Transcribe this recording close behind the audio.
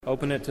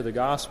Open it to the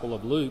Gospel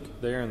of Luke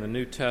there in the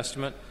New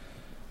Testament,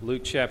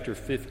 Luke chapter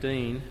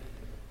 15.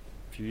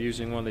 If you're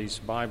using one of these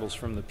Bibles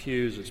from the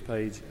pews, it's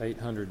page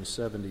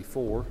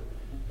 874.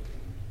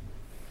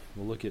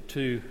 We'll look at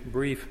two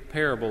brief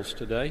parables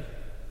today,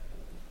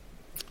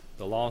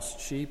 the lost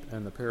sheep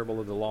and the parable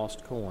of the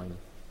lost coin.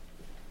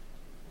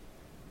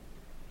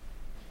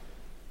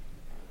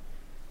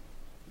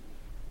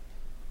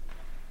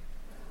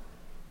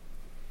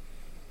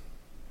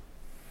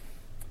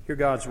 Hear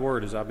God's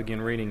word as I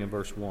begin reading in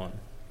verse 1.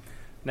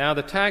 Now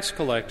the tax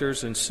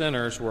collectors and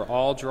sinners were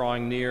all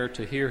drawing near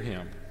to hear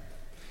him.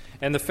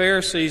 And the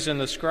Pharisees and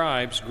the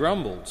scribes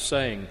grumbled,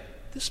 saying,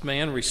 This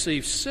man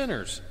receives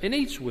sinners and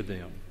eats with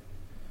them.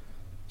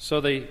 So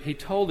he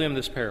told them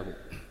this parable.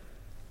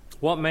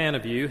 What man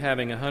of you,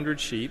 having 100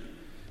 sheep,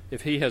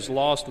 if he has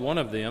lost one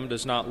of them,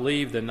 does not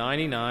leave the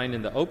 99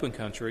 in the open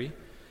country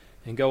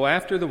and go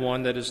after the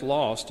one that is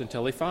lost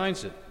until he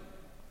finds it?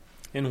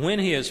 And when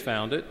he has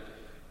found it,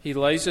 he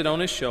lays it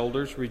on his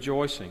shoulders,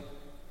 rejoicing.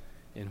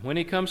 And when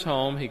he comes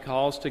home, he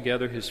calls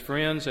together his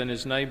friends and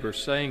his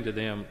neighbors, saying to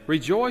them,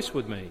 Rejoice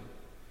with me,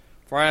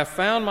 for I have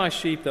found my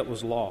sheep that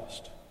was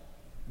lost.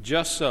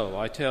 Just so,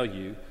 I tell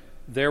you,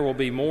 there will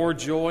be more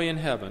joy in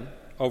heaven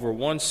over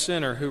one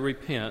sinner who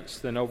repents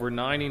than over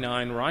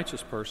 99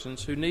 righteous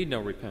persons who need no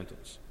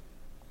repentance.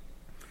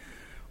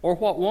 Or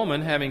what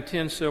woman, having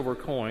 10 silver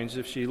coins,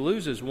 if she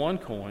loses one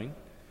coin,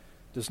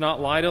 does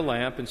not light a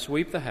lamp and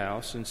sweep the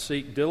house and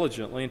seek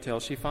diligently until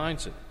she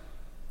finds it?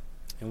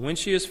 And when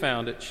she has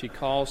found it, she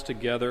calls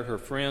together her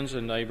friends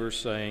and neighbors,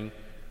 saying,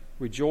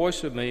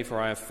 Rejoice with me, for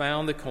I have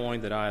found the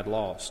coin that I had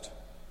lost.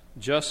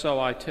 Just so,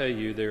 I tell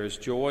you, there is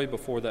joy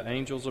before the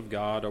angels of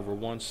God over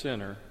one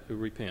sinner who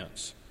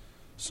repents.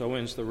 So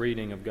ends the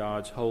reading of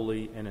God's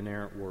holy and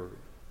inerrant word.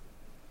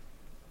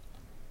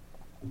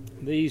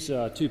 These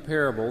two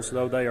parables,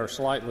 though they are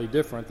slightly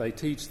different, they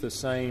teach the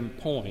same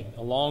point,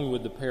 along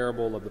with the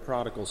parable of the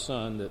prodigal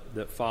son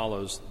that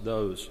follows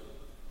those.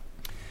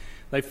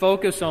 They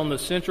focus on the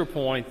central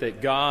point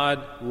that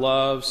God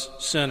loves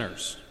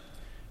sinners,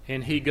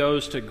 and He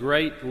goes to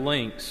great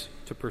lengths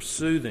to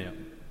pursue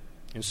them,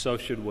 and so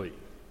should we.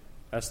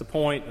 That's the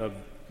point of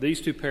these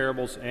two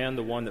parables and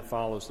the one that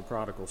follows the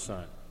prodigal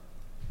son.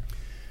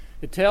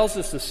 It tells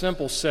us the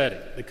simple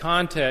setting. The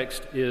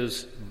context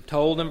is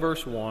told in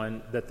verse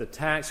 1 that the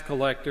tax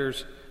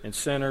collectors and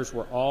sinners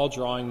were all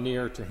drawing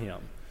near to him.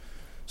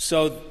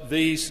 So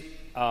these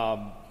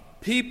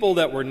people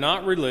that were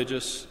not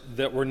religious,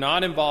 that were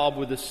not involved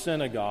with the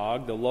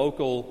synagogue, the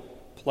local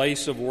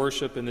place of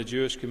worship in the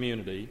Jewish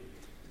community,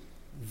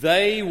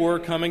 they were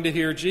coming to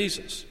hear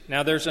Jesus.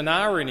 Now there's an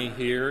irony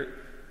here,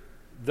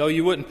 though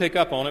you wouldn't pick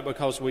up on it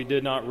because we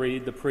did not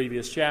read the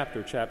previous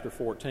chapter, chapter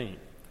 14.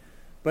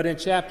 But in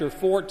chapter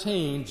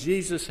 14,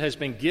 Jesus has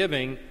been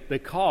giving the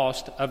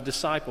cost of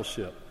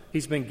discipleship.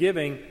 He's been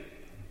giving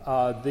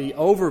the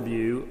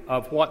overview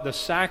of what the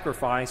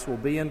sacrifice will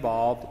be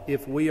involved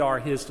if we are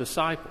His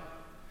disciple.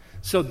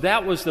 So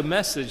that was the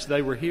message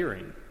they were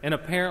hearing. And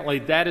apparently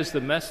that is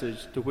the message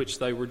to which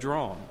they were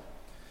drawn.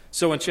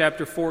 So in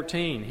chapter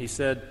 14, He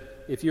said,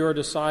 If you're a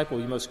disciple,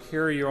 you must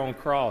carry your own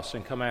cross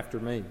and come after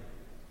me.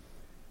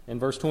 In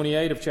verse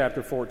 28 of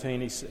chapter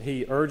 14,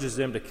 he urges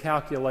them to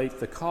calculate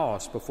the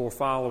cost before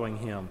following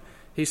Him.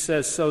 He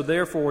says, So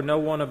therefore no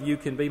one of you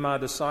can be my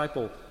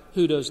disciple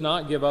who does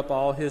not give up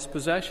all his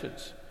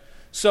possessions.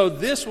 So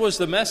this was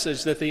the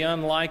message that the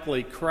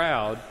unlikely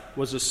crowd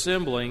was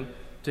assembling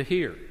to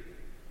hear.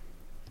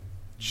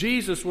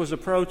 Jesus was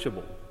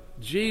approachable.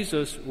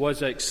 Jesus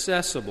was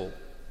accessible.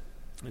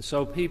 And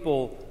so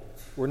people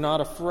were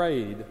not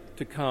afraid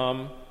to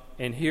come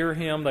and hear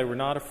Him. They were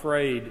not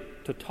afraid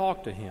to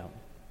talk to Him.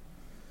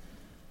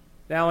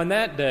 Now, in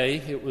that day,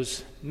 it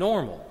was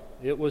normal.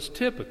 It was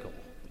typical.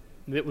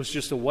 It was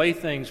just the way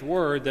things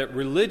were that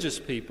religious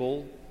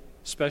people,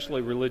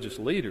 especially religious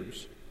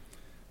leaders,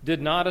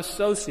 did not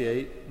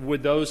associate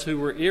with those who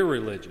were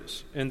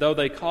irreligious. And though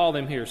they call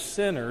them here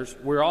sinners,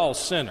 we're all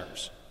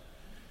sinners.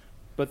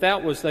 But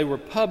they were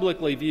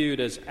publicly viewed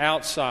as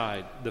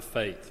outside the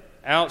faith,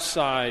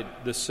 outside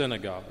the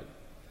synagogue.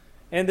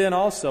 And then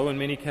also, in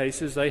many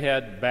cases, they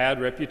had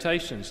bad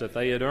reputations that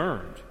they had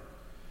earned.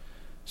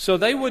 So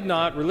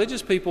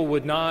religious people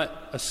would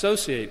not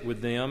associate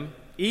with them,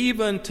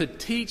 even to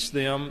teach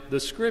them the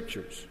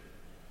Scriptures,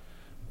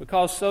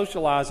 because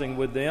socializing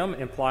with them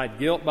implied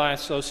guilt by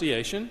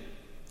association.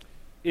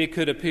 It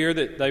could appear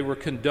that they were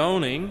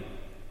condoning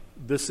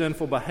the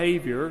sinful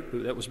behavior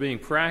that was being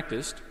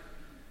practiced.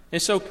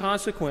 And so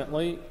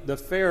consequently, the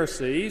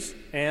Pharisees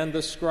and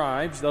the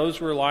scribes,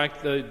 those were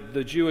like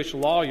the Jewish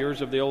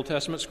lawyers of the Old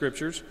Testament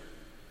Scriptures,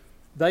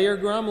 they are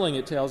grumbling,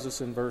 it tells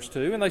us in verse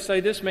 2, and they say,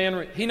 This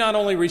man, he not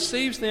only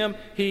receives them,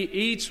 he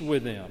eats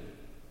with them.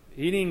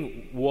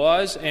 Eating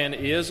was and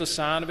is a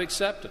sign of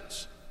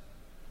acceptance.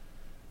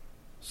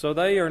 So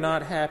they are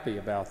not happy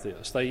about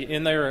this.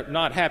 They're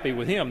not happy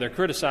with him. They're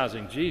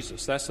criticizing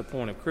Jesus. That's the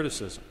point of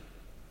criticism.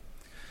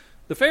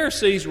 The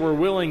Pharisees were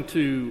willing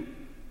to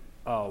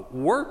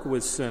work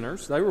with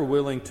sinners. They were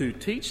willing to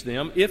teach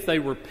them if they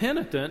were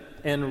penitent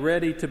and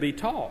ready to be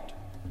taught.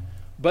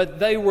 But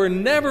they were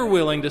never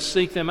willing to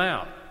seek them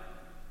out.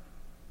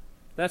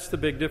 That's the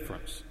big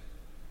difference.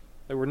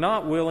 They were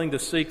not willing to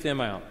seek them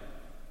out.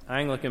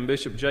 Anglican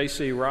Bishop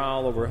J.C.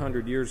 Ryle, over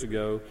 100 years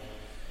ago,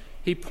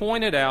 he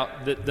pointed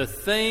out that the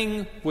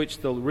thing which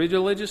the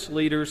religious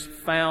leaders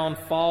found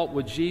fault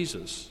with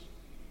Jesus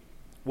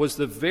was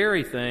the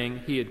very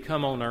thing he had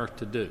come on earth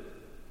to do,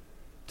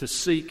 to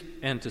seek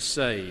and to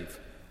save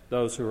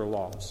those who are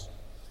lost.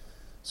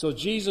 So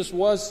Jesus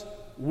was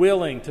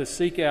willing to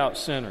seek out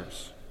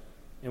sinners.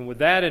 And with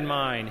that in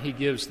mind, he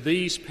gives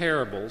these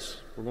parables,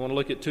 we're going to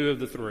look at 2 of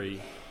the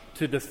 3,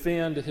 to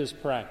defend his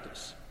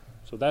practice.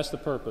 So that's the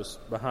purpose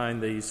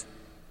behind these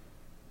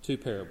 2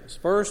 parables.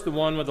 First, the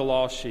one with the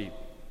lost sheep.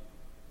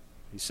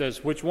 He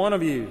says, which one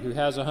of you who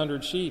has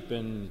 100 sheep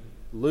and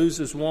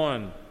loses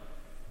one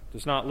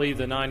does not leave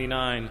the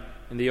 99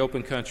 in the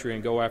open country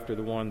and go after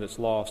the one that's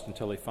lost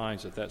until he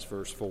finds it? That's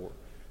verse 4.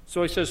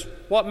 So he says,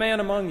 what man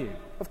among you?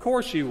 Of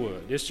course you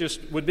would. It's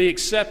just would be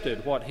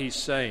accepted what he's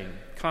saying.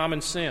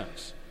 Common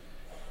sense.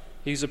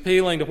 He's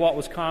appealing to what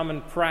was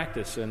common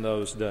practice in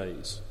those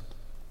days.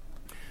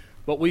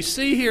 But we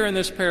see here in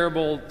this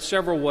parable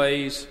several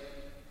ways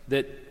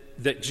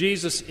that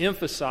Jesus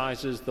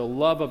emphasizes the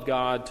love of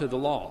God to the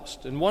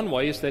lost. And one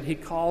way is that he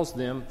calls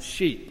them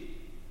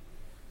sheep.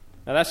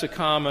 Now that's a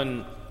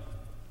common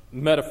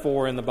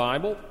metaphor in the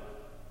Bible.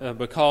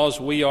 Because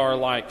we are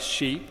like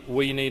sheep,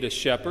 we need a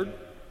shepherd.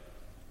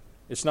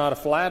 It's not a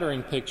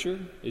flattering picture.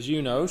 As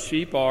you know,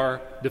 sheep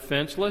are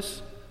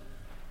defenseless.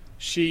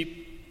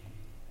 Sheep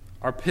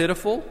are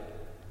pitiful.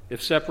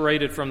 If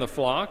separated from the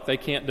flock, they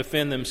can't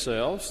defend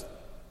themselves.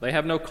 They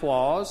have no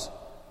claws.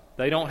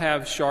 They don't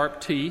have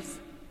sharp teeth.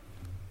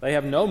 They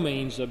have no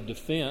means of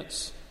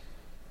defense.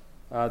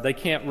 They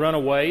can't run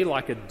away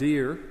like a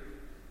deer.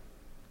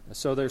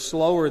 So they're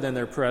slower than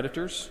their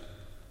predators.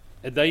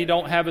 They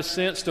don't have a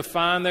sense to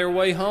find their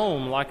way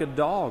home like a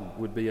dog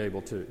would be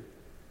able to.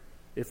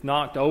 If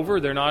knocked over,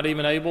 they're not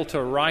even able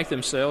to right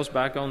themselves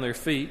back on their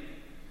feet.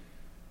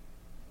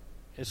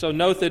 And so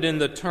note that in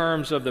the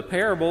terms of the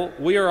parable,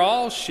 we are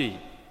all sheep.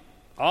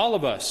 All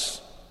of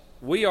us.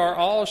 We are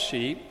all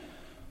sheep.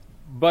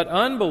 But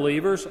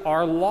unbelievers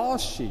are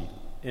lost sheep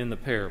in the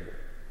parable.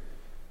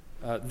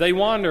 They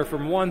wander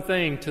from one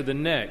thing to the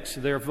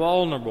next. They're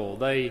vulnerable.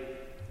 They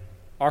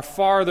are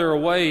farther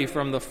away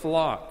from the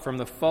flock, from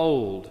the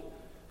fold,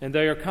 and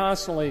they are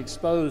constantly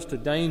exposed to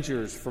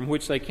dangers from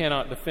which they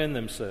cannot defend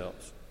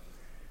themselves.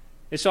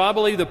 And so I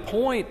believe the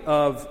point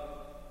of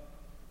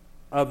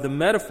the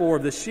metaphor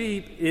of the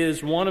sheep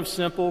is one of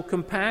simple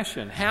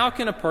compassion. How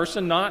can a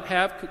person not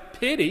have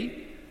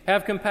pity,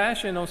 have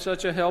compassion on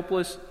such a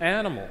helpless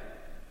animal?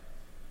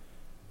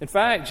 In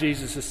fact,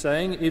 Jesus is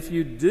saying, if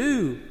you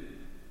do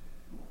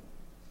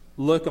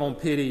look on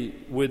pity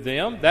with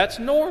them, that's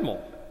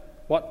normal.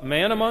 What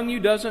man among you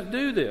doesn't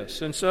do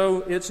this? And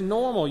so it's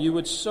normal. You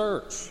would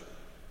search.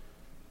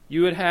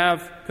 You would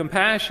have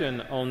compassion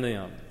on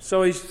them.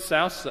 So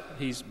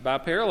he's by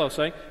parallel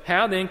saying,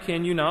 how then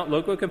can you not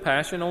look with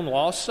compassion on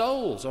lost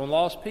souls, on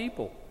lost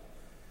people?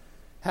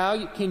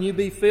 How can you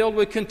be filled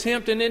with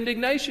contempt and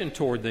indignation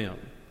toward them?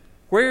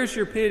 Where's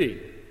your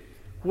pity?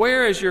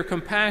 Where is your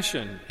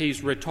compassion?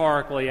 He's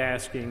rhetorically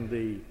asking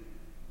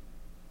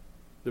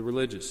the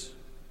religious.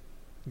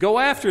 Go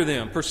after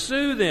them,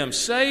 pursue them,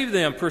 save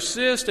them,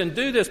 persist, and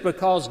do this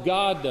because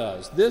God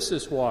does. This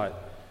is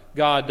what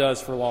God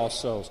does for lost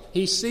souls.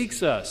 He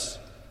seeks us.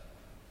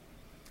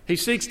 He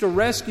seeks to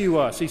rescue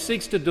us. He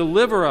seeks to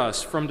deliver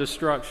us from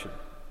destruction.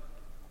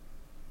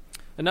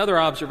 Another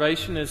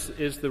observation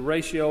is the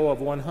ratio of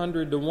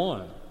 100 to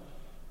 1.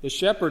 The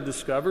shepherd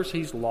discovers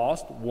he's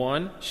lost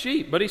one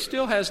sheep, but he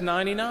still has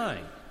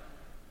 99.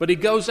 But he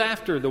goes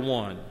after the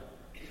one.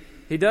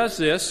 He does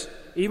this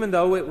even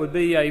though it would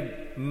be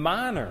a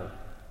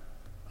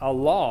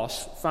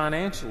loss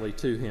financially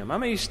to him. I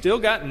mean, he's still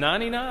got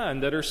 99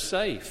 that are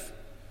safe.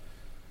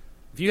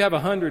 If you have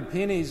 100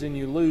 pennies and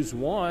you lose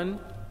one,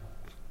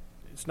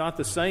 it's not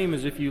the same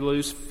as if you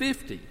lose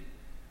 50.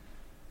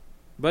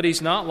 But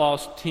he's not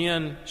lost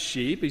 10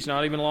 sheep. He's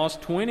not even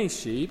lost 20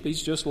 sheep.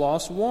 He's just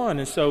lost one.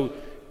 And so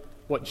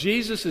what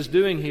Jesus is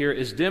doing here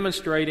is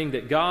demonstrating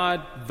that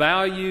God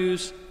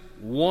values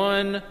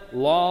one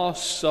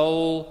lost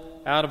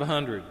soul out of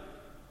 100.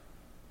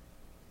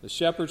 The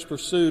shepherd's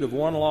pursuit of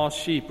one lost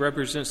sheep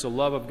represents the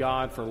love of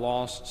God for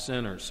lost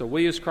sinners. So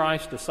we as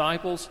Christ's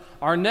disciples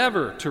are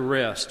never to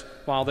rest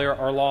while there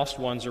are lost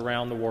ones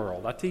around the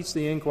world. I teach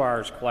the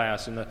Inquirers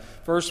class. In the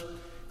first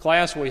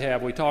class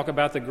we talk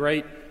about the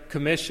Great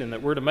Commission,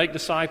 that we're to make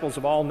disciples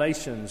of all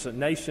nations,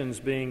 nations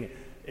being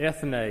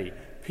ethne,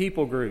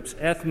 people groups,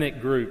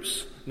 ethnic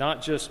groups,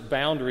 not just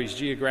boundaries,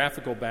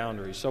 geographical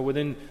boundaries. So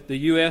within the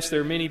U.S.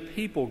 there are many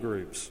people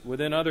groups.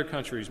 Within other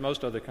countries,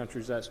 most other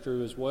countries, that's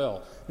true as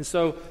well. And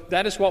so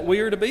that is what we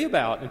are to be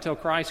about until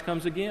Christ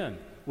comes again.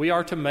 We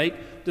are to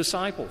make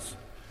disciples.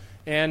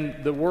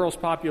 And the world's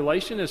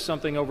population is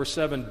something over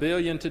 7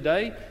 billion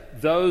today.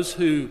 Those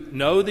who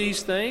know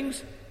these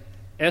things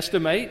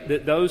estimate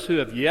that those who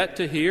have yet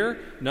to hear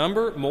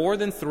number more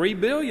than 3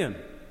 billion.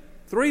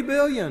 3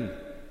 billion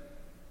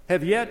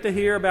have yet to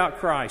hear about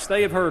Christ.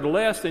 They have heard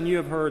less than you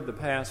have heard the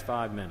past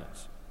 5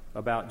 minutes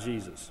about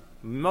Jesus.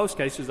 In most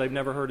cases, they've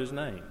never heard his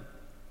name.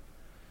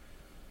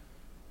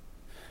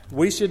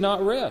 We should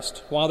not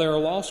rest while there are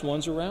lost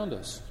ones around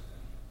us.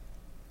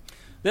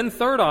 Then the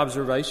third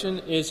observation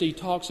is he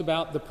talks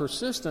about the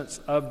persistence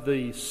of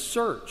the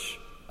search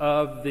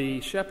of the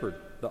shepherd,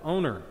 the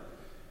owner.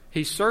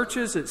 He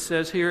searches, it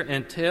says here,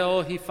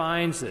 until he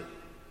finds it.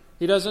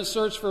 He doesn't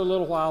search for a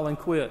little while and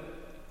quit.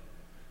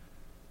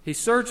 He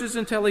searches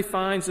until he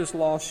finds this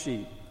lost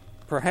sheep.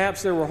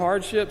 Perhaps there were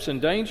hardships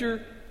and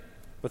danger,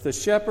 but the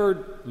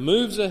shepherd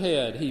moves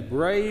ahead. He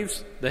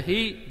braves the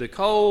heat, the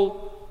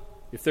cold.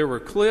 If there were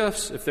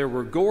cliffs, if there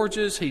were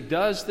gorges, he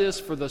does this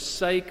for the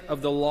sake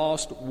of the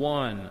lost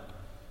one.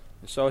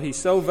 So he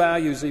so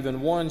values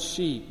even one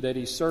sheep that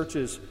he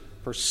searches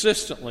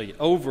persistently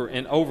over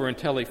and over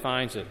until he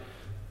finds it.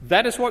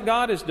 That is what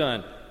God has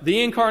done.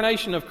 The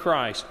incarnation of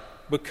Christ,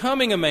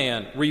 becoming a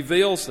man,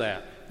 reveals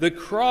that. The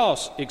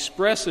cross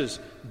expresses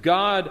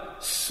God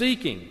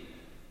seeking,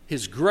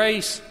 his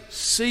grace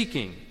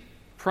seeking,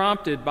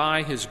 prompted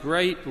by his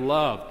great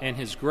love and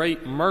his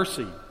great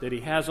mercy that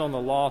he has on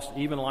the lost,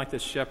 even like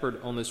this shepherd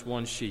on this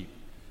one sheep.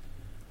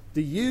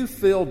 Do you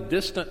feel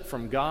distant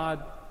from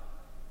God?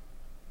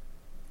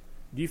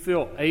 Do you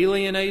feel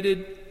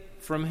alienated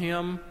from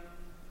him?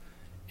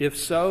 If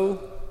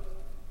so,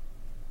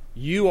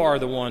 you are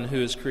the one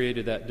who has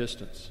created that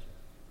distance.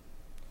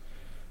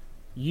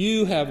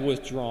 You have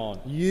withdrawn.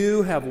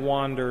 You have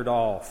wandered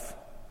off.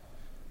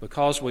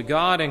 Because with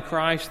God and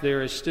Christ,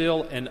 there is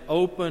still an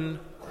open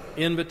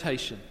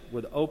invitation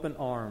with open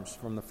arms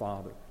from the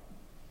Father.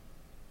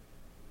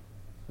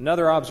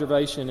 Another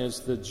observation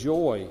is the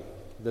joy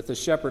that the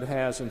shepherd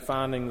has in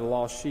finding the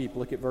lost sheep.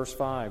 Look at verse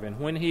 5. And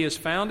when he has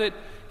found it,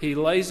 he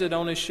lays it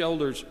on his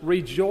shoulders,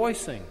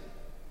 rejoicing.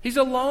 He's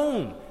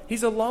alone.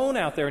 He's alone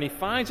out there, and he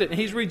finds it, and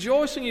he's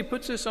rejoicing. He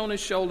puts this on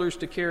his shoulders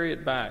to carry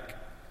it back.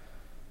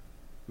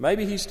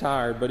 Maybe he's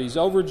tired, but he's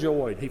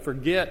overjoyed. He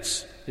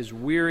forgets his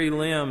weary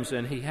limbs,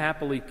 and he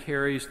happily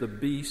carries the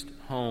beast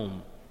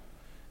home.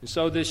 And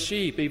so this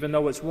sheep, even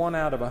though it's 1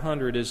 out of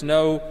 100, is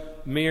no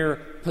mere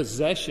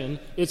possession.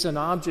 It's an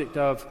object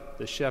of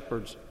the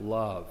shepherd's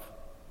love.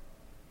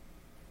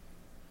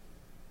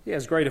 He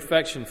has great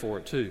affection for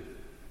it too.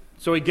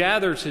 So he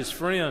gathers his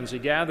friends, he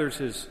gathers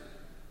his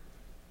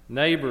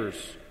neighbors.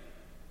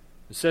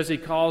 It says he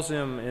calls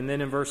them, and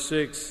then in verse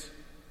 6,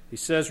 he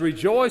says,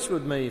 "Rejoice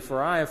with me,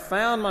 for I have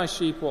found my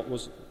sheep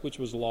which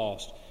was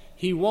lost."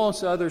 He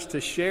wants others to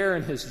share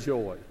in his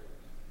joy.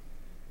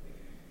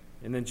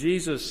 And then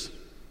Jesus,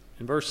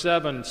 in verse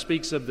 7,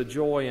 speaks of the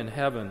joy in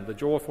heaven, the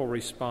joyful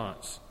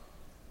response.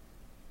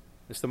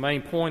 It's the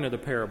main point of the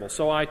parable.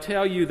 "So I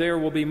tell you, there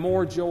will be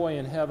more joy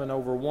in heaven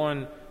over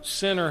one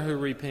sinner who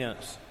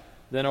repents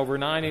than over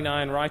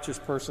 99 righteous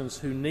persons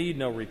who need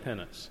no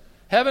repentance."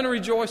 Heaven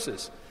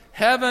rejoices.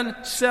 Heaven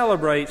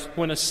celebrates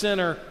when a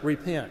sinner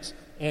repents.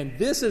 And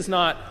this is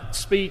not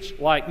speech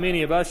like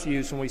many of us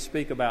use when we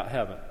speak about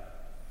heaven.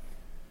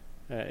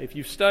 If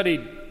you've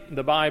studied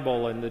the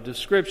Bible and the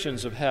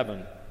descriptions of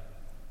heaven,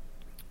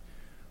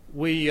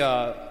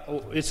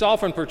 it's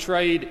often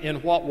portrayed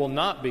in what will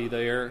not be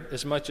there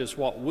as much as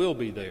what will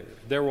be there.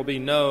 There will be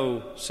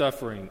no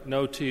suffering,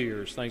 no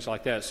tears, things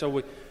like that.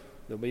 So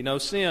there'll be no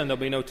sin, there'll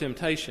be no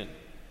temptation.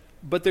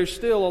 But there's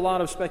still a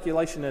lot of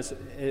speculation.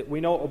 We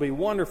know it will be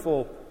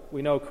wonderful.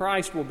 We know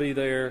Christ will be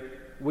there.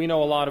 We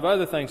know a lot of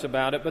other things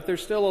about it, but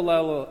there's still a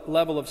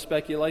level of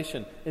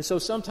speculation. And so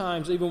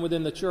sometimes, even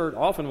within the church,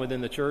 often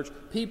within the church,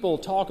 people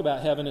talk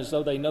about heaven as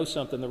though they know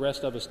something the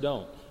rest of us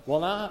don't.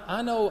 Well,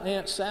 I know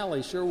Aunt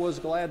Sally sure was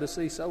glad to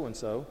see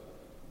so-and-so.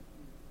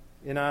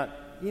 And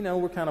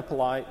we're kind of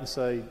polite and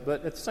say,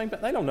 but at the same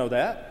time, they don't know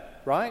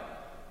that, right?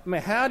 I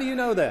mean, how do you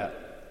know that?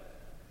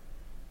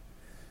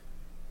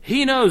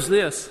 He knows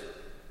this.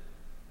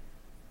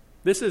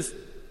 This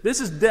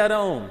is dead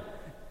on,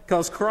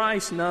 because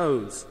Christ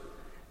knows.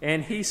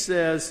 And he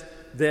says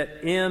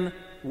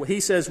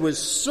with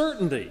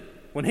certainty,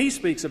 when he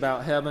speaks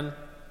about heaven,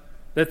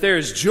 that there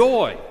is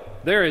joy.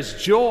 There is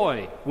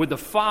joy with the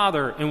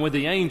Father and with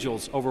the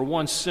angels over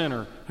one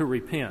sinner who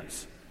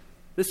repents.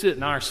 This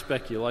isn't our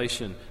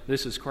speculation.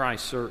 This is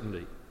Christ's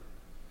certainty.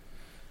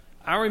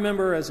 I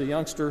remember as a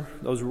youngster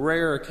those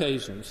rare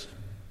occasions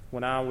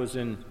when I was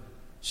in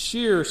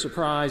sheer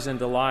surprise and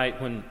delight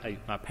when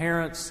my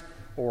parents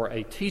or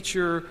a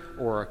teacher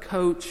or a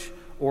coach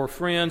or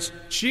friends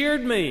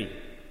cheered me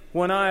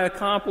when I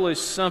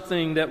accomplished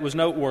something that was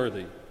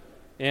noteworthy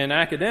in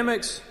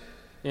academics,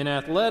 in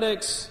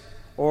athletics,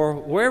 or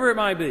wherever it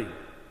might be.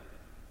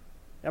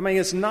 I mean,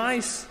 it's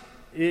nice.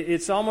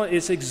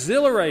 It's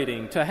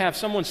exhilarating to have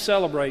someone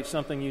celebrate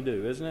something you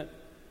do, isn't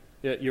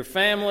it? Your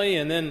family,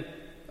 and then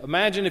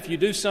imagine if you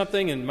do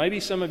something, and maybe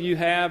some of you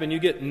have, and you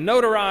get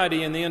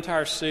notoriety in the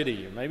entire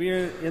city. Or maybe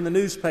you're in the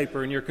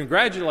newspaper and you're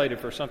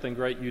congratulated for something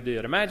great you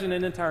did. Imagine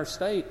an entire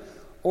state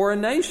or a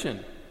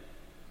nation.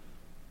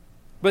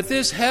 But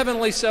this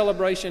heavenly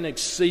celebration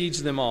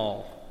exceeds them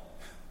all.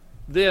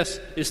 This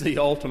is the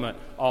ultimate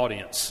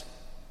audience.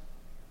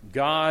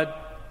 God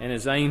and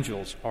His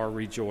angels are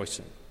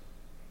rejoicing.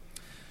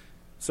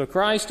 So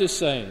Christ is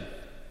saying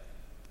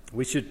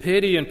we should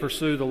pity and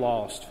pursue the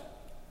lost.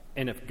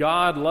 And if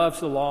God loves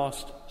the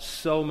lost,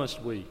 so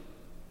must we.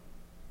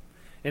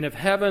 And if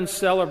heaven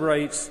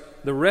celebrates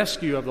the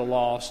rescue of the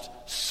lost,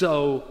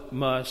 so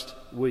must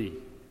we.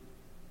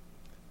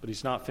 But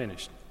He's not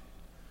finished.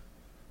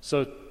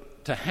 So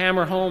to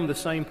hammer home the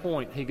same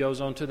point, He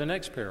goes on to the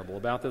next parable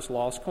about this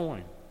lost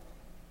coin.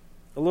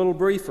 A little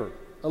briefer,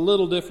 a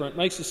little different,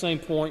 makes the same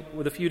point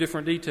with a few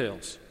different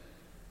details.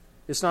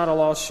 It's not a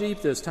lost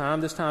sheep this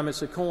time. This time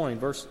it's a coin.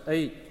 Verse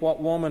 8,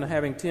 what woman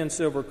having 10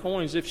 silver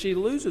coins, if she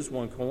loses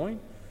one coin,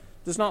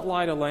 does not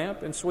light a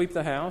lamp and sweep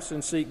the house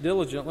and seek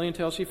diligently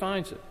until she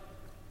finds it?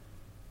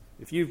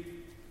 If you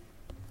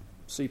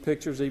see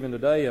pictures even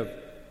today of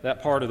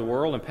that part of the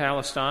world in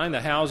Palestine,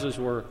 the houses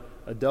were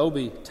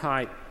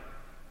adobe-type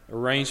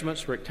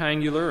arrangements,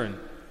 rectangular, and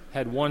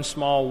had one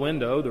small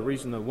window. The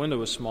reason the window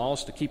was small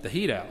is to keep the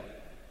heat out.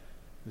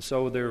 And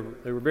so they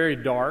were very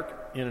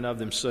dark in and of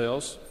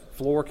themselves.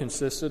 Floor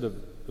consisted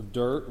of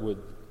dirt with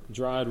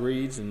dried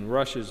reeds and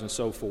rushes and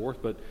so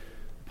forth. But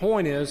the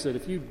point is that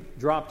if you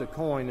dropped a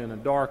coin in a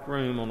dark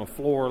room on a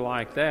floor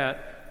like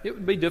that, it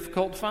would be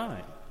difficult to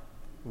find.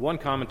 One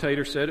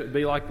commentator said it would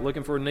be like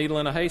looking for a needle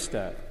in a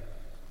haystack.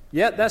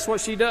 Yet that's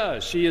what she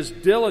does. She is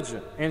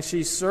diligent, and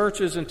she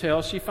searches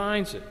until she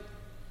finds it.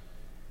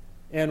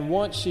 And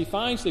once she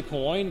finds the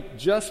coin,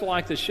 just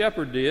like the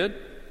shepherd did,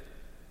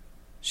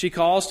 she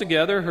calls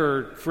together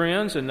her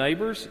friends and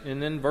neighbors,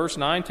 and then verse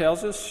 9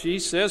 tells us, she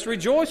says,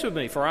 "Rejoice with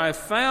me, for I have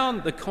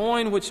found the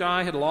coin which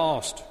I had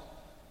lost."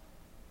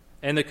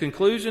 And the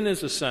conclusion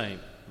is the same.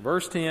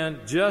 Verse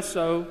 10, "Just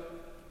so,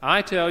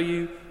 I tell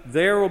you,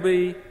 there will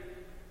be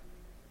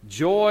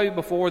joy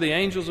before the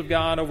angels of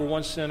God over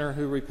one sinner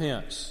who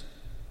repents."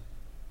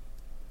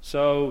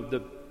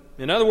 So,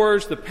 in other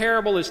words, the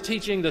parable is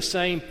teaching the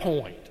same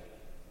point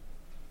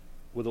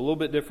with a little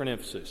bit different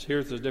emphasis.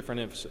 Here's the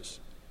different emphasis.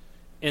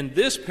 In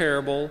this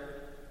parable,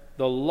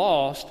 the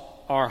lost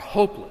are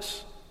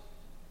hopeless.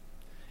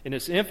 And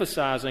it's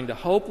emphasizing the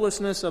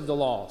hopelessness of the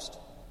lost,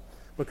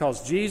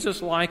 because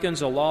Jesus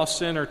likens a lost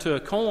sinner to a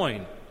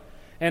coin,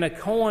 and a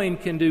coin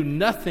can do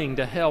nothing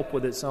to help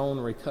with its own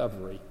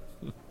recovery.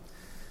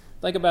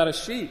 Think about a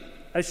sheep.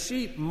 A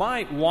sheep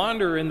might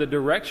wander in the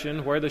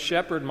direction where the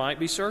shepherd might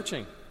be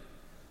searching.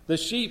 The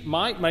sheep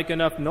might make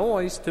enough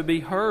noise to be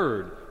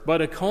heard, but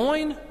a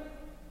coin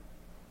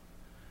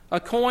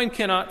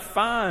cannot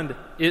find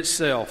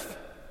itself.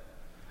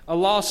 A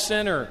lost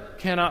sinner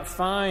cannot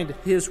find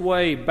his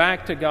way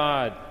back to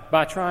God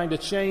by trying to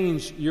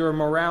change your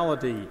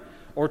morality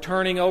or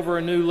turning over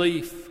a new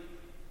leaf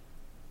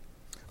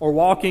or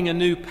walking a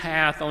new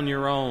path on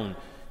your own.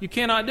 You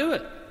cannot do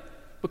it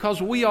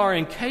because we are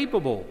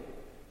incapable.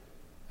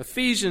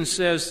 Ephesians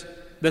says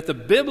that the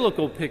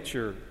biblical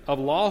picture of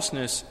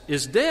lostness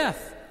is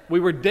death. We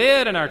were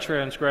dead in our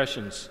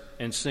transgressions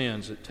and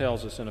sins, it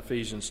tells us in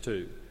Ephesians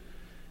 2.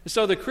 And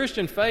so the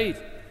Christian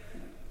faith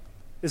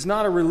is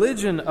not a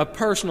religion of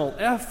personal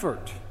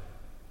effort.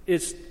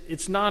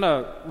 It's not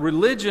a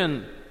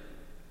religion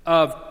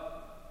of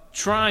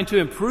trying to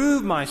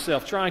improve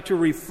myself, trying to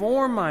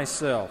reform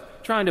myself,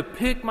 trying to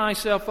pick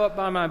myself up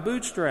by my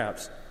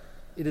bootstraps.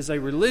 It is a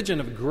religion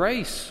of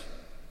grace.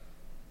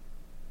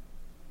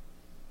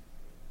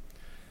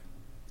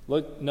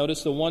 Look,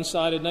 notice the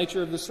one-sided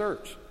nature of the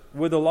search.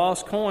 With the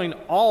lost coin,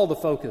 all the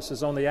focus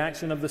is on the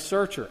action of the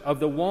searcher, of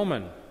the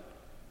woman.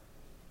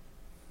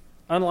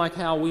 Unlike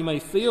how we may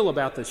feel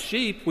about the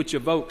sheep, which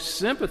evokes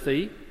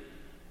sympathy,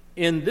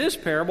 in this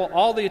parable,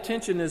 all the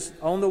attention is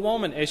on the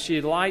woman as she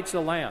lights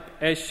a lamp,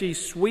 as she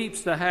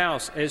sweeps the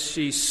house, as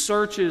she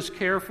searches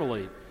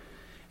carefully.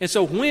 And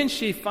so when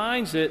she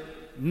finds it,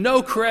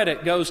 no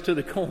credit goes to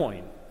the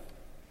coin,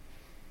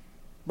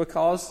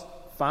 because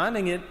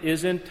finding it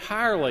is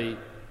entirely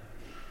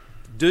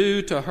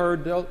due to her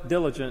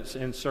diligence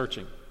in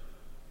searching.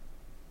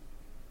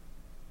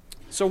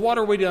 So what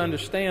are we to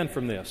understand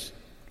from this?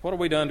 What are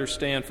we to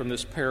understand from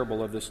this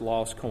parable of this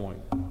lost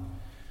coin?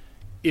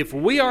 If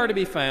we are to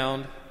be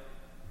found,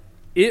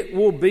 it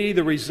will be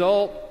the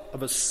result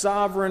of a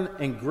sovereign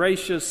and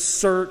gracious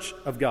search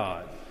of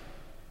God.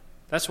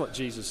 That's what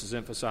Jesus is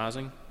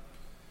emphasizing.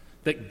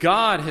 That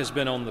God has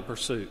been on the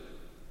pursuit.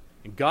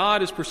 And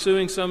God is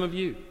pursuing some of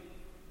you.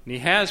 And He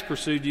has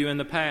pursued you in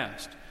the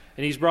past.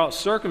 And He's brought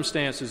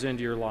circumstances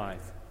into your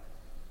life.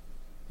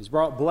 He's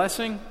brought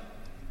blessing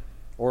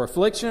or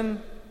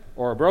affliction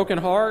or a broken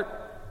heart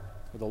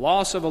or the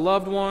loss of a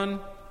loved one,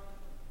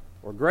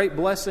 or great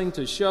blessing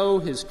to show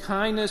His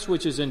kindness,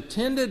 which is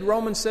intended,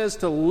 Romans says,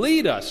 to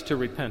lead us to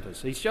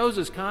repentance. He shows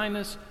His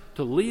kindness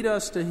to lead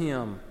us to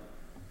Him.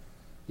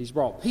 He's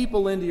brought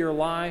people into your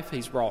life.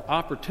 He's brought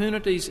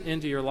opportunities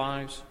into your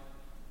lives.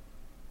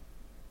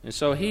 And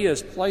so He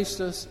has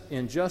placed us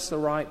in just the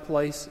right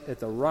place at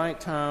the right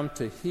time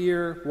to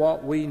hear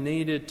what we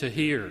needed to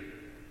hear.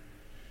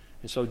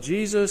 And so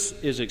Jesus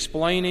is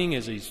explaining,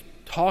 as He's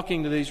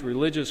talking to these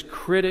religious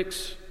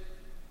critics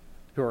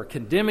who are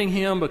condemning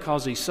him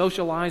because he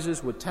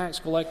socializes with tax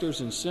collectors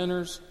and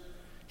sinners,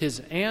 his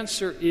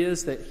answer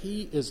is that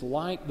he is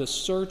like the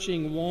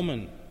searching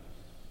woman.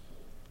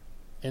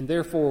 And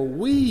therefore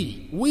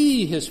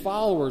we, his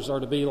followers, are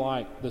to be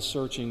like the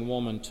searching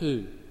woman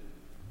too.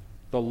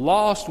 The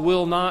lost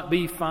will not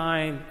be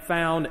found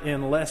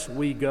unless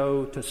we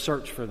go to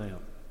search for them.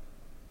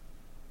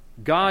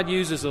 God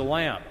uses a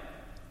lamp.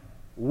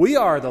 We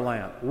are the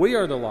lamp. We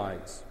are the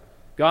lights.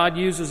 God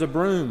uses a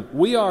broom.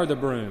 We are the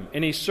broom.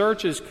 And He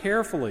searches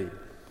carefully.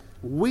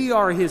 We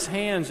are His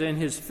hands and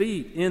His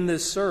feet in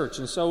this search.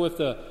 And so if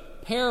the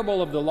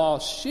parable of the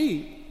lost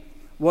sheep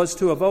was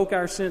to evoke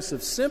our sense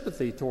of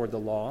sympathy toward the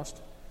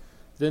lost,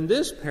 then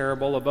this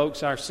parable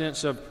evokes our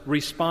sense of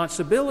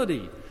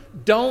responsibility.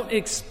 Don't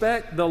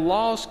expect the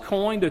lost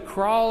coin to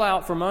crawl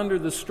out from under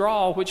the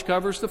straw which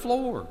covers the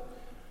floor.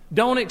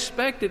 Don't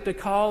expect it to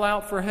call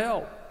out for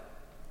help.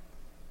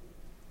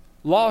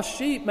 Lost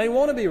sheep may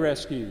want to be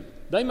rescued.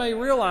 They may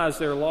realize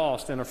they're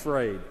lost and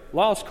afraid.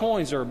 Lost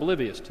coins are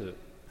oblivious to it.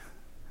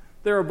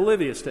 They're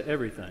oblivious to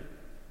everything.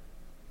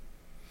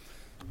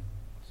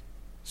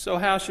 So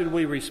how should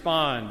we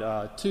respond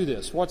to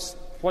this?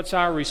 What's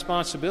our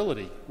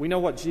responsibility? We know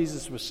what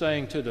Jesus was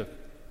saying to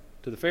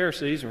the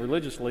Pharisees and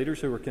religious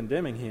leaders who were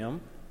condemning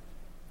Him.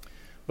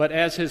 But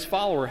as His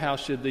follower, how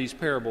should these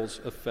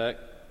parables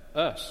affect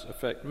us,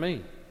 affect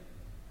me?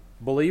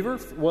 Believer?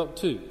 Well,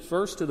 two.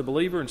 First, to the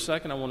believer, and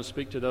second, I want to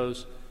speak to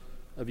those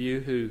of you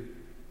who,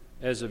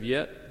 as of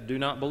yet, do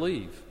not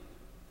believe.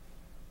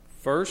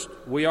 First,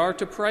 we are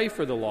to pray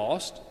for the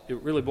lost.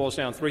 It really boils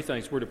down to three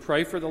things. We're to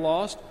pray for the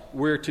lost,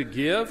 we're to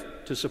give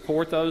to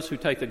support those who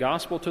take the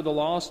gospel to the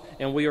lost,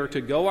 and we are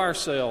to go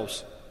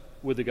ourselves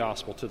with the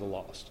gospel to the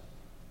lost.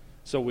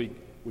 So we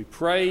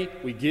pray,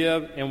 we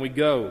give, and we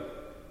go.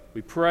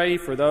 We pray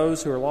for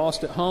those who are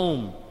lost at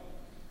home.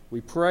 We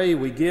pray,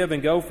 we give,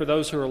 and go for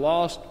those who are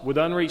lost with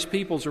unreached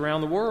peoples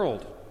around the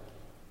world.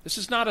 This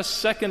is not a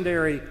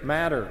secondary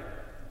matter.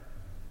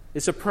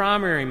 It's a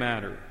primary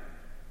matter.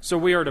 So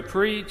we are to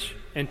preach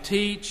and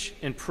teach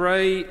and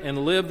pray and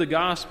live the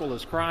gospel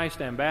as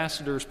Christ's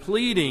ambassadors,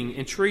 pleading,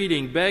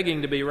 entreating,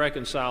 begging to be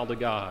reconciled to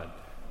God.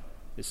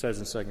 It says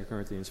in 2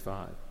 Corinthians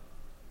 5.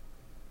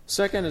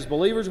 Second, as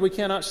believers, we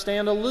cannot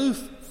stand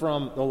aloof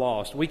from the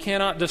lost. We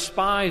cannot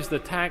despise the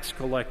tax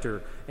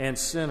collector and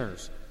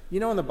sinners. You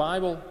know in the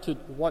Bible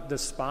what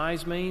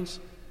despise means?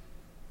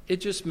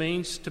 It just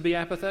means to be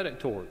apathetic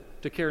toward,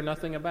 to care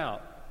nothing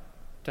about,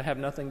 to have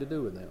nothing to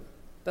do with them.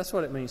 That's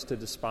what it means to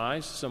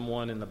despise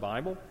someone in the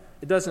Bible.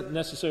 It doesn't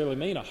necessarily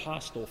mean a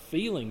hostile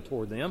feeling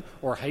toward them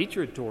or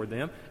hatred toward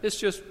them. It's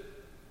just,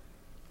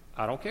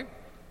 I don't care.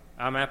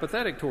 I'm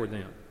apathetic toward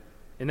them.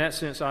 In that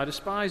sense, I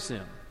despise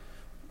them.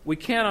 We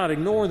cannot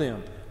ignore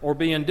them or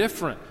be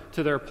indifferent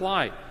to their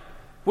plight.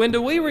 When do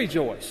we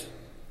rejoice?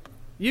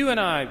 You and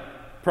I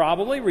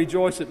probably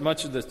rejoice at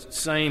much of the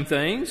same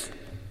things.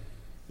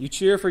 You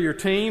cheer for your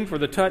team, for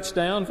the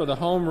touchdown, for the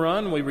home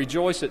run. We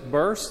rejoice at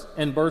births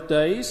and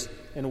birthdays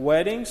and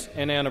weddings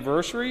and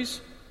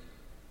anniversaries.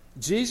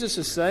 Jesus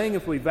is saying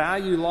if we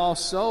value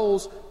lost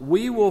souls,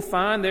 we will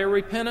find their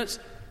repentance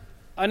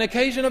an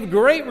occasion of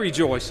great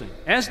rejoicing,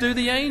 as do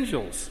the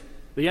angels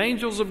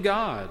of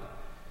God.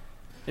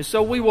 And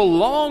so we will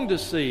long to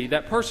see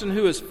that person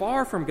who is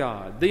far from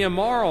God, the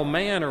immoral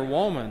man or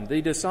woman,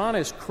 the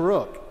dishonest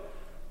crook,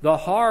 the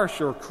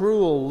harsh or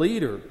cruel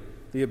leader,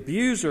 the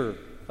abuser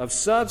of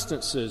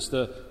substances,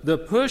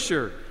 the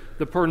pusher,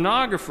 the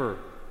pornographer,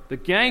 the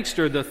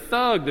gangster, the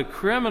thug, the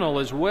criminal,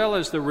 as well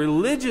as the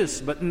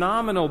religious but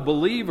nominal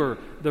believer,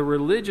 the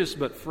religious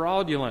but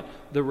fraudulent,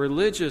 the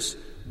religious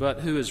but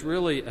who is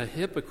really a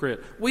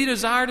hypocrite. We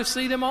desire to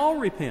see them all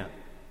repent.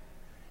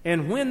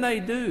 And when they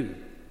do,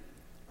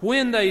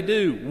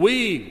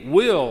 we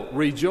will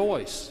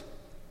rejoice.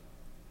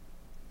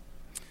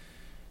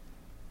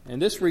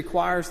 And this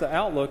requires the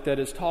outlook that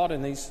is taught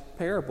in these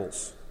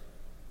parables.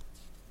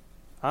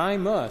 I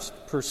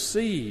must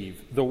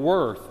perceive the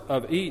worth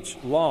of each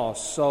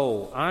lost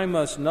soul. I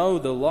must know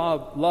the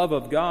love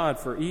of God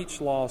for each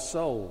lost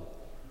soul.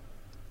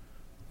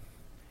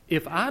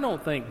 If I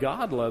don't think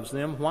God loves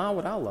them, why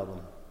would I love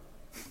them?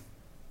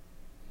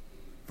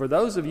 For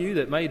those of you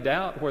that may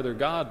doubt whether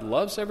God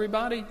loves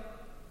everybody,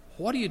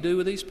 what do you do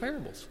with these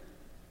parables?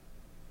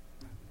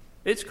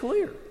 It's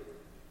clear.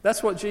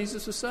 That's what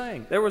Jesus is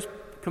saying. There was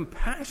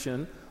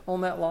compassion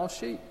on that lost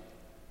sheep.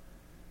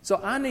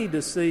 So I need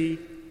to see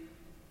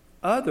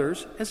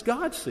others as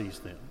God sees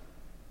them.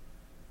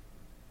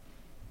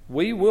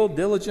 We will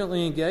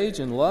diligently engage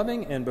in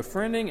loving and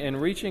befriending and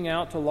reaching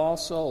out to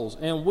lost souls.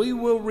 And we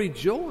will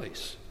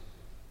rejoice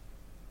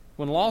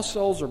when lost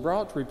souls are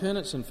brought to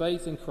repentance and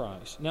faith in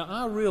Christ. Now,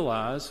 I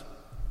realize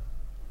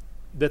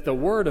that the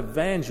word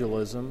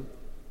evangelism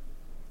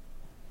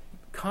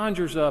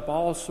conjures up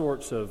all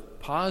sorts of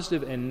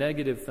positive and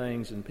negative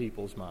things in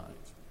people's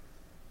minds.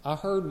 I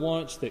heard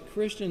once that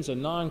Christians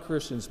and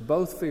non-Christians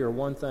both fear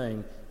one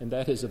thing, and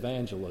that is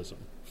evangelism.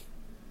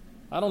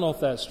 I don't know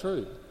if that's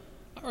true.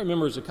 I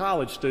remember as a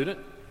college student,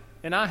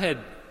 and I had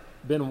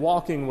been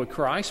walking with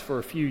Christ for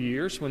a few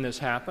years when this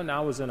happened.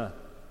 I was in a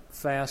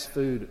fast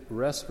food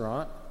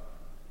restaurant,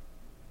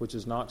 which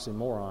is an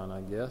oxymoron,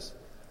 I guess.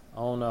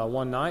 On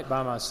one night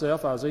by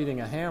myself, I was eating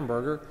a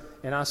hamburger,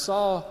 and I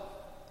saw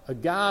a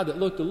guy that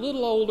looked a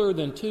little older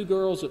than two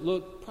girls that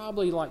looked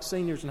probably like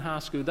seniors in high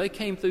school. They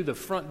came through the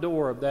front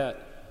door of that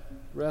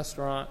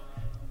restaurant,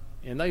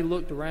 and they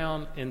looked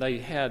around, and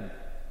the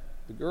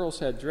girls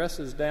had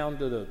dresses down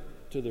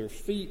to their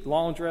feet,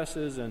 long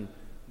dresses, and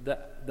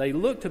they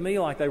looked to me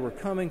like they were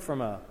coming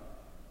from a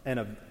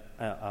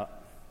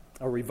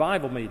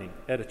revival meeting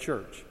at a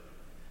church.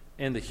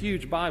 And the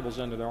huge Bibles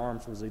under their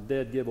arms was a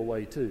dead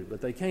giveaway too.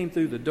 But they came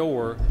through the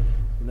door,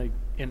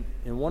 and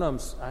one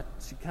of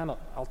them,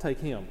 I'll take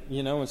him,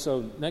 And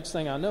so next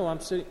thing I know,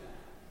 I'm sitting,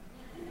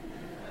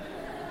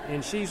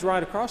 and she's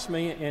right across from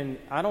me, and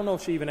I don't know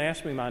if she even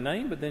asked me my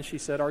name, but then she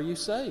said, "Are you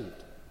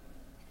saved?"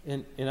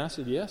 And I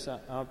said, "Yes,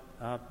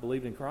 I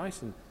believe in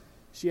Christ." And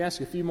she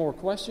asked a few more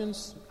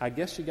questions. I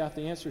guess she got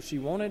the answer she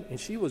wanted, and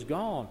she was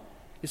gone.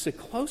 It's the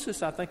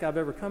closest I think I've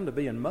ever come to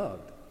being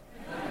mugged.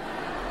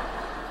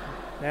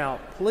 Now,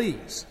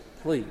 please,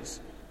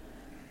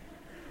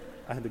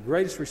 I had the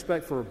greatest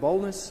respect for her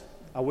boldness.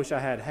 I wish I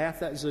had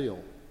half that zeal.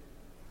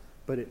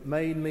 But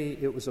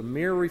it was a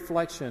mere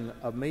reflection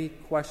of me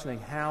questioning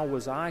how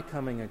was I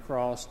coming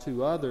across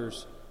to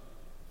others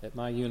at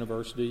my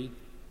university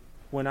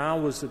when I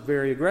was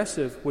very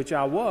aggressive, which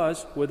I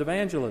was, with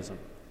evangelism.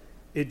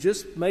 It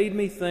just made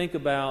me think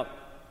about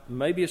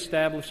maybe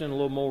establishing a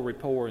little more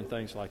rapport and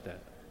things like that.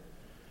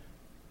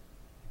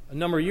 A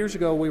number of years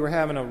ago, we were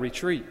having a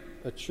retreat,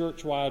 a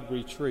church-wide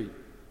retreat.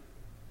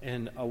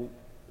 And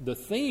the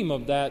theme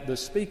of that, the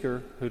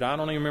speaker, who I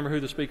don't even remember who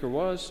the speaker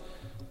was,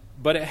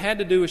 but it had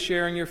to do with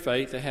sharing your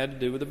faith. It had to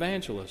do with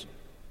evangelism.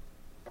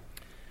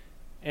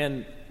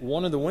 And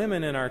one of the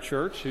women in our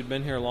church, who'd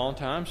been here a long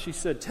time, she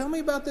said, "Tell me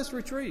about this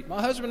retreat.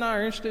 My husband and I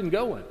are interested in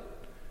going."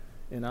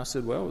 And I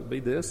said, "Well, it would be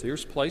this.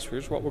 Here's the place.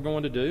 Here's what we're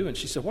going to do." And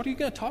she said, "What are you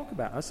going to talk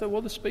about?" I said,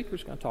 "Well, the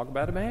speaker's going to talk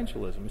about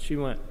evangelism." And she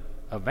went,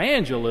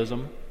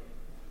 "Evangelism?"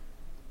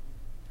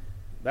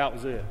 That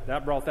was it.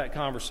 That brought that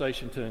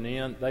conversation to an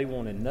end. They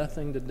wanted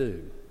nothing to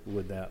do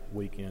with that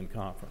weekend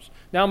conference.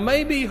 Now,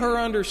 maybe her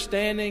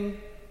understanding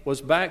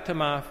was back to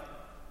my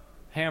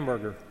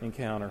hamburger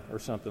encounter or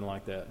something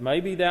like that.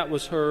 Maybe that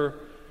was her.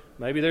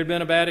 Maybe there'd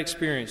been a bad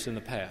experience in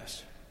the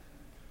past.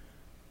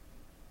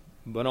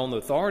 But on the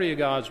authority of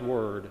God's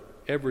Word,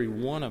 every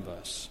one of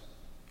us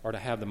are to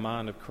have the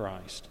mind of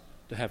Christ,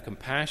 to have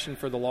compassion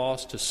for the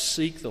lost, to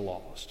seek the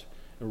lost,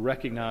 and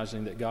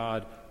recognizing that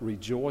God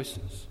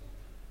rejoices.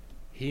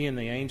 He and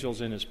the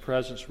angels in His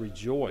presence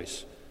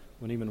rejoice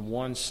when even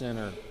one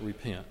sinner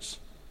repents.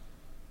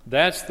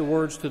 That's the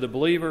words to the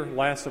believer,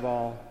 last of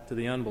all, to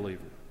the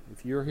unbeliever.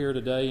 If you're here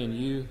today and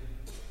you,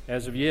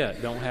 as of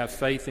yet, don't have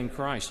faith in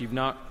Christ, you've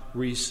not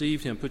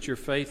received Him, put your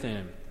faith in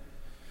Him.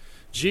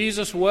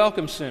 Jesus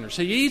welcomes sinners.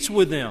 He eats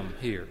with them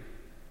here.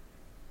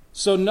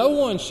 So no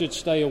one should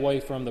stay away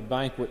from the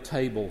banquet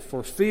table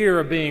for fear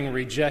of being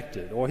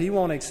rejected, or he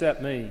won't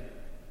accept me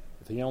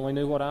if he only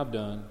knew what I've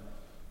done.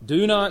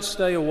 Do not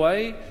stay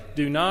away.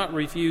 Do not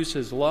refuse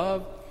His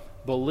love.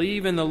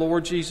 Believe in the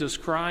Lord Jesus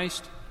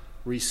Christ.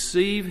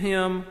 Receive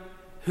Him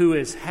who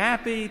is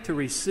happy to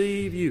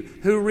receive you,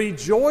 who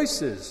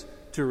rejoices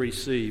to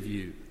receive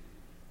you,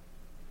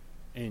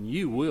 and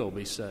you will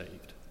be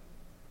saved.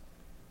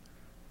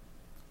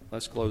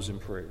 Let's close in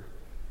prayer.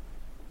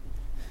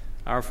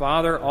 Our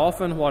Father,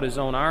 often what is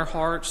on our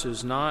hearts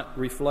does not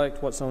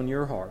reflect what's on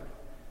your heart.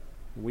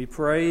 We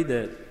pray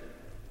that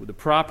with the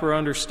proper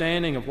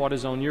understanding of what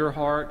is on your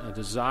heart, a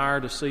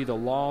desire to see the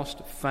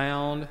lost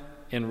found,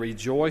 and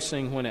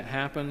rejoicing when it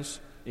happens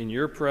in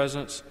your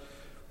presence,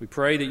 we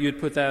pray that you'd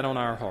put that on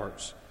our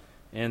hearts,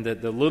 and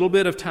that the little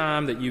bit of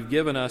time that you've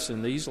given us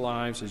in these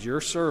lives as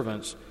your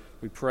servants,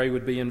 we pray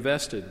would be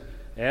invested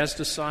as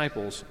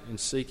disciples in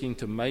seeking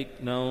to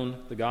make known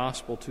the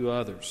gospel to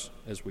others.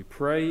 As we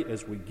pray,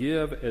 as we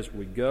give, as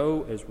we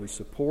go, as we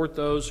support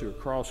those who are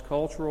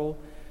cross-cultural,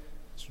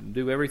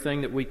 do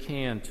everything that we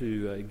can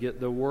to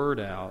get the word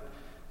out,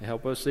 and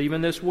help us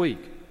even this week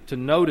to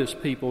notice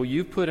people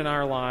you've put in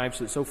our lives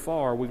that so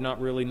far we've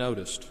not really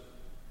noticed.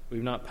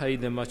 We've not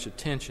paid them much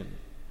attention.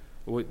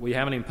 We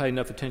haven't even paid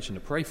enough attention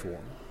to pray for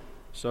them.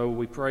 So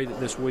we pray that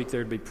this week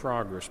there'd be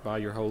progress by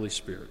your Holy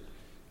Spirit.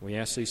 We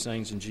ask these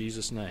things in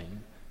Jesus'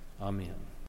 name. Amen.